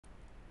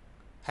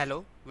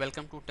Hello,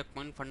 welcome to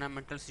TechPoint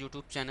Fundamentals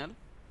YouTube channel.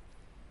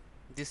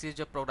 This is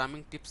a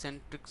programming tips and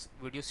tricks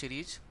video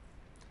series.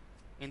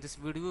 In this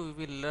video, we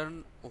will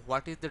learn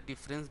what is the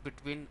difference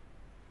between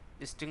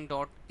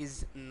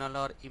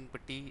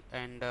String.IsNullOrEmpty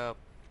and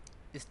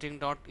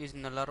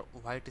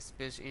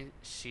String.IsNullOrWhiteSpace in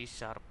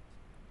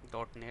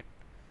C#.net,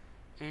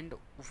 and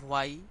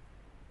why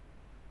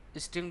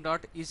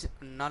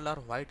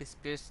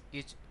String.IsNullOrWhiteSpace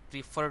is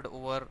preferred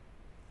over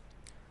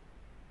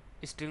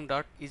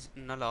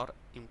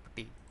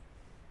String.IsNullOrEmpty.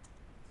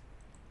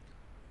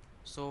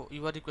 So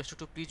you are requested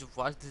to please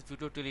watch this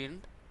video till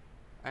end,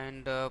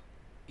 and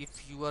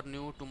if you are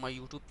new to my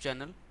YouTube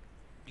channel,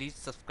 please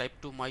subscribe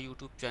to my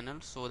YouTube channel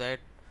so that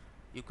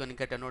you can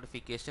get a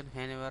notification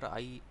whenever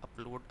I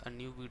upload a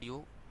new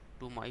video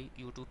to my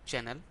YouTube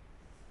channel.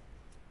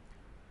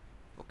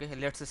 Okay,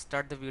 let's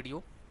start the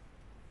video.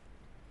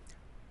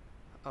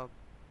 uh,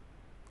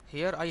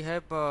 Here I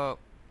have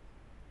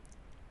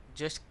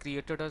just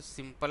created a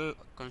simple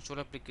console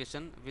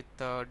application with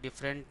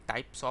different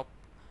types of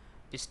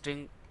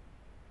string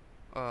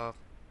uh,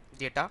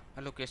 data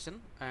allocation,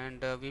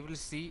 and we will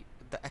see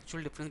the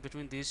actual difference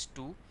between these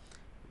two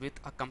with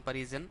a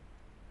comparison.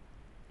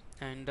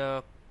 And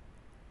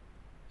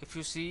if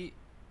you see,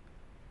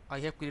 I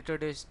have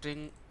created a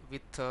string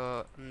with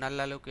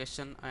null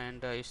allocation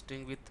and a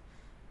string with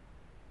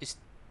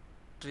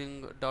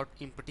string dot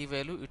empty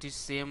value. It is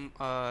same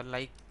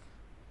like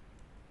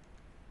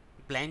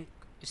blank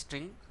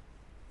string,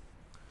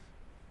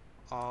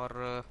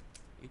 or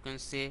you can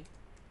say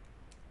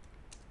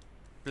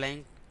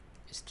blank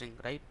string,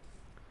 right?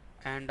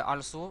 And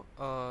also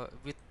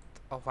with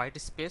a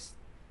white space,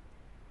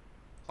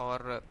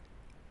 or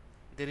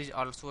there is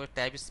also a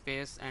tab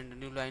space and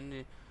new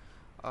line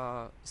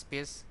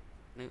space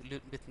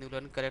with new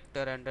line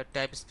character, and a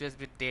tab space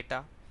with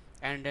data,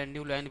 and a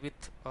new line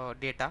with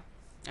data,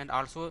 and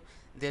also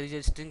there is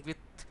a string with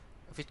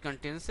which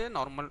contains a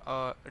normal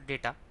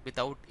data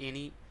without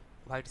any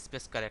white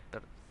space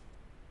character.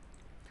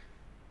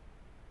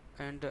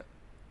 And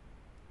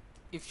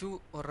if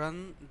you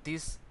run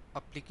this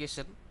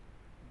application,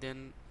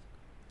 then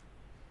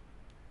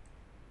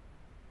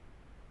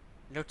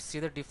let's see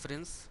the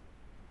difference.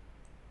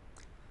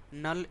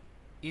 Null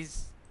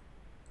is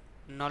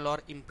null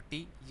or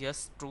empty,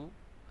 yes, true,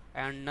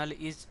 and null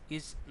is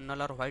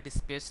null or white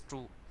space,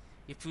 true.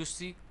 If you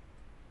see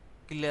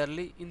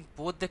clearly, in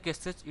both the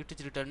cases it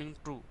is returning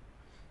true.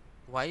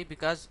 Why?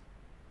 Because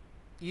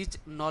is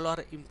null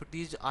or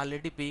empty is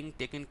already being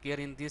taken care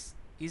in this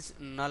is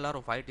null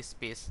or white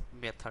space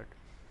method.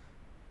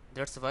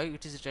 That's why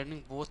it is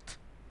returning both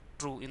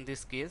true in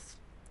this case.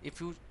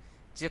 If you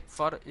check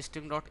for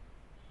string dot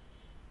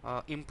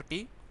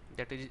empty,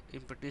 that is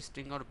empty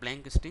string or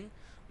blank string,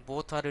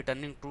 both are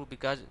returning true,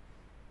 because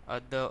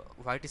the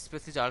white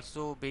space is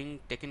also being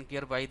taken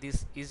care by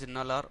this is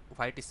null or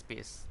white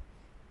space.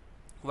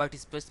 White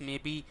space may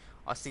be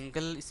a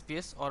single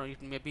space, or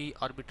it may be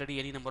arbitrary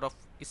any number of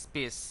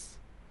space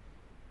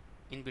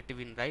in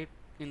between, right?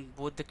 In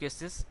both the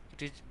cases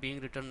it is being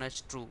written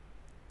as true.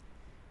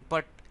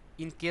 But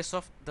in case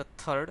of the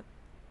third,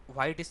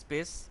 white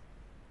space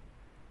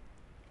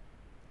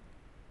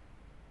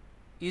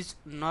is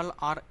null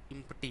or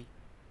empty,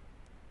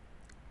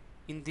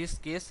 in this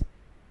case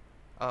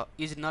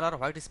is null or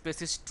white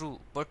space is true,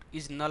 but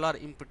is null or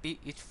empty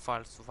is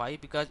false. Why?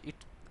 Because it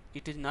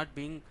is not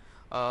being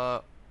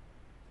uh,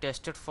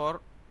 tested for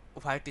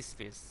white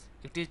space.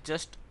 It is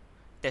just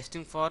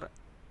testing for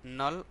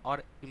null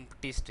or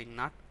empty string,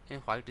 not a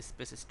white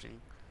space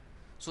string.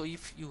 So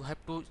if you have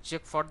to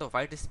check for the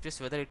white space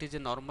whether it is a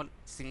normal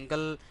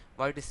single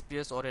white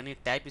space or any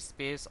tab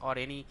space or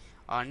any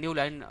new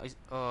line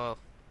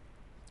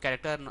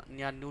character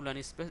near new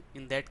line space,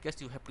 in that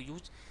case you have to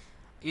use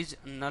is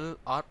null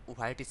or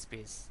white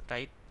space,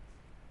 right?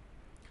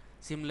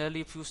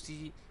 Similarly, if you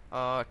see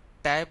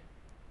tab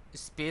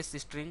space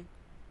string,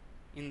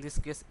 in this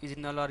case is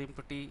null or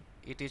empty,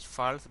 it is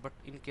false, but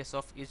in case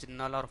of is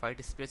null or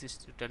white space is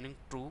returning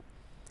true.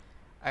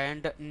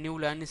 And new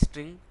line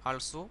string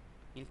also,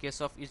 in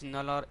case of is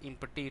null or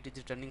empty, it is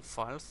returning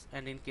false,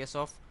 and in case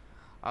of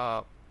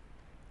uh,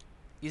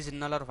 is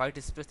null or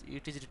white space,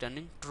 it is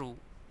returning true.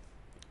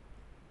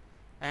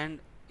 And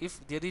if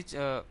there is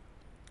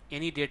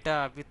any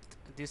data with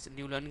this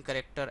new line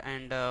character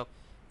and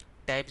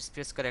type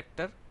space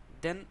character,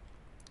 then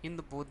in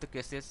both the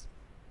cases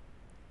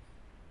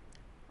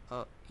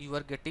you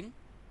are getting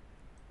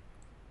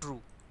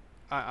true,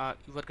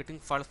 you are getting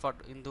false for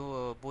in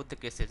the both the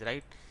cases,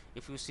 right?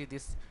 If you see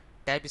this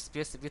tab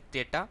space with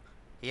data,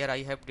 here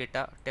I have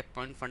data tech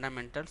point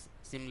fundamentals.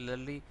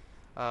 Similarly,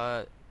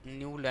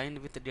 new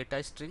line with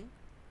data string,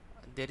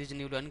 there is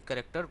new line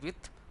character with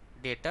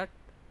data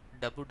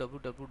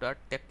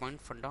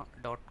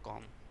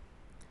www.techpointfunda.com.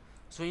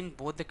 So in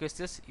both the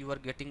cases you are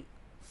getting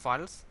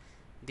false,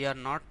 they are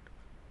not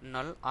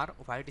null or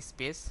white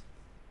space.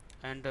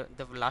 And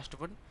the last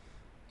one,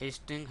 a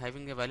string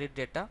having a valid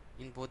data,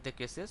 in both the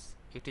cases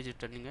it is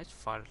returning as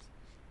false.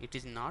 It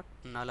is not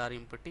null or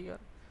empty, or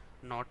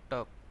not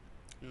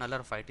null or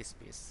white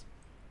space.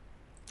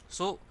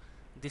 So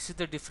this is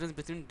the difference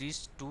between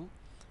these two.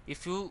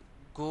 If you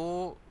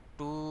go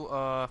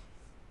to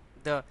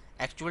the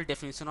actual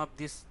definition of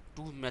these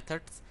two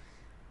methods,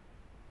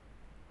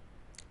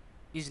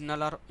 is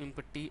null or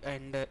empty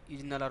and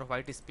is null or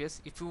white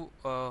space, if you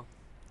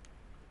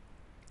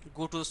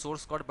go to the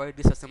source code by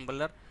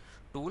disassembler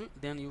tool,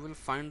 then you will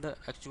find the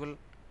actual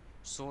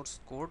source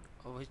code,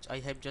 which I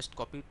have just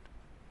copied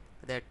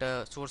that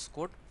source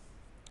code.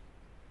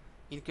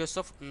 In case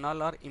of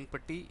null or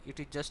empty, it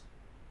is just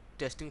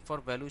testing for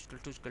value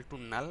equal to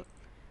null,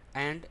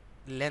 and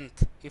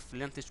length, if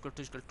length is equal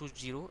to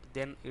 0,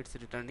 then it's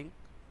returning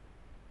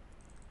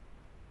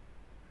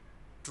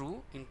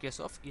true in case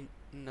of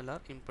null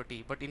or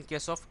empty. But in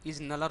case of is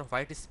null or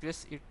white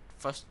space, it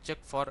first check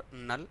for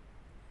null.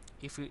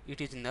 If it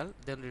is null,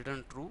 then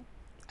return true,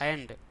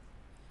 and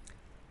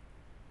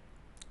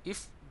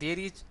if there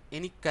is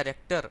any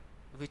character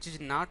which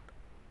is not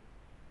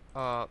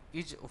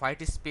is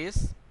white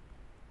space,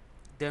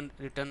 then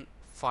return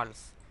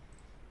false,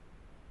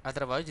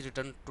 otherwise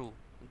return true.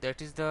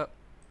 That is the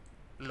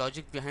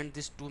logic behind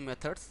these two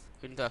methods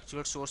in the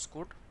actual source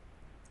code.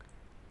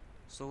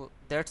 So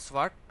that's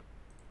what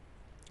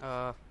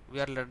we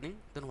are learning.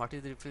 Then what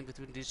is the difference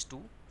between these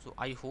two? So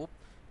I hope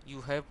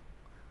you have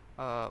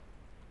uh,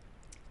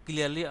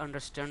 clearly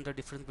understand the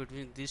difference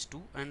between these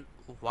two and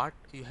what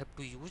you have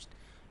to use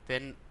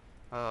when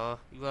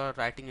you are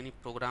writing any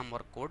program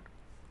or code.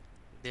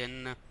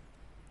 Then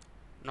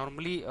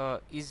normally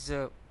is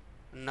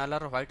null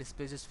or white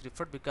space is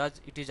preferred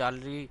because it is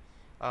already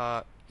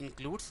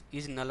includes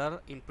is null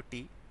or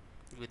empty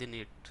within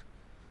it.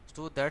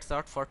 So that's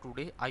all for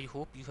today. I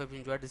hope you have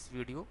enjoyed this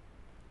video.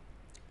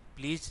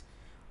 Please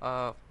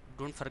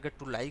don't forget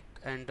to like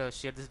and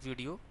share this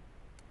video,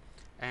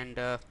 and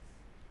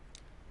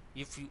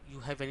if you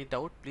have any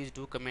doubt, please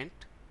do comment,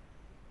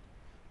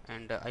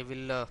 and I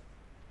will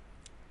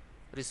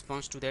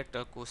respond to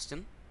that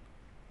question.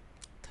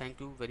 Thank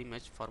you very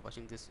much for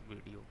watching this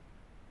video.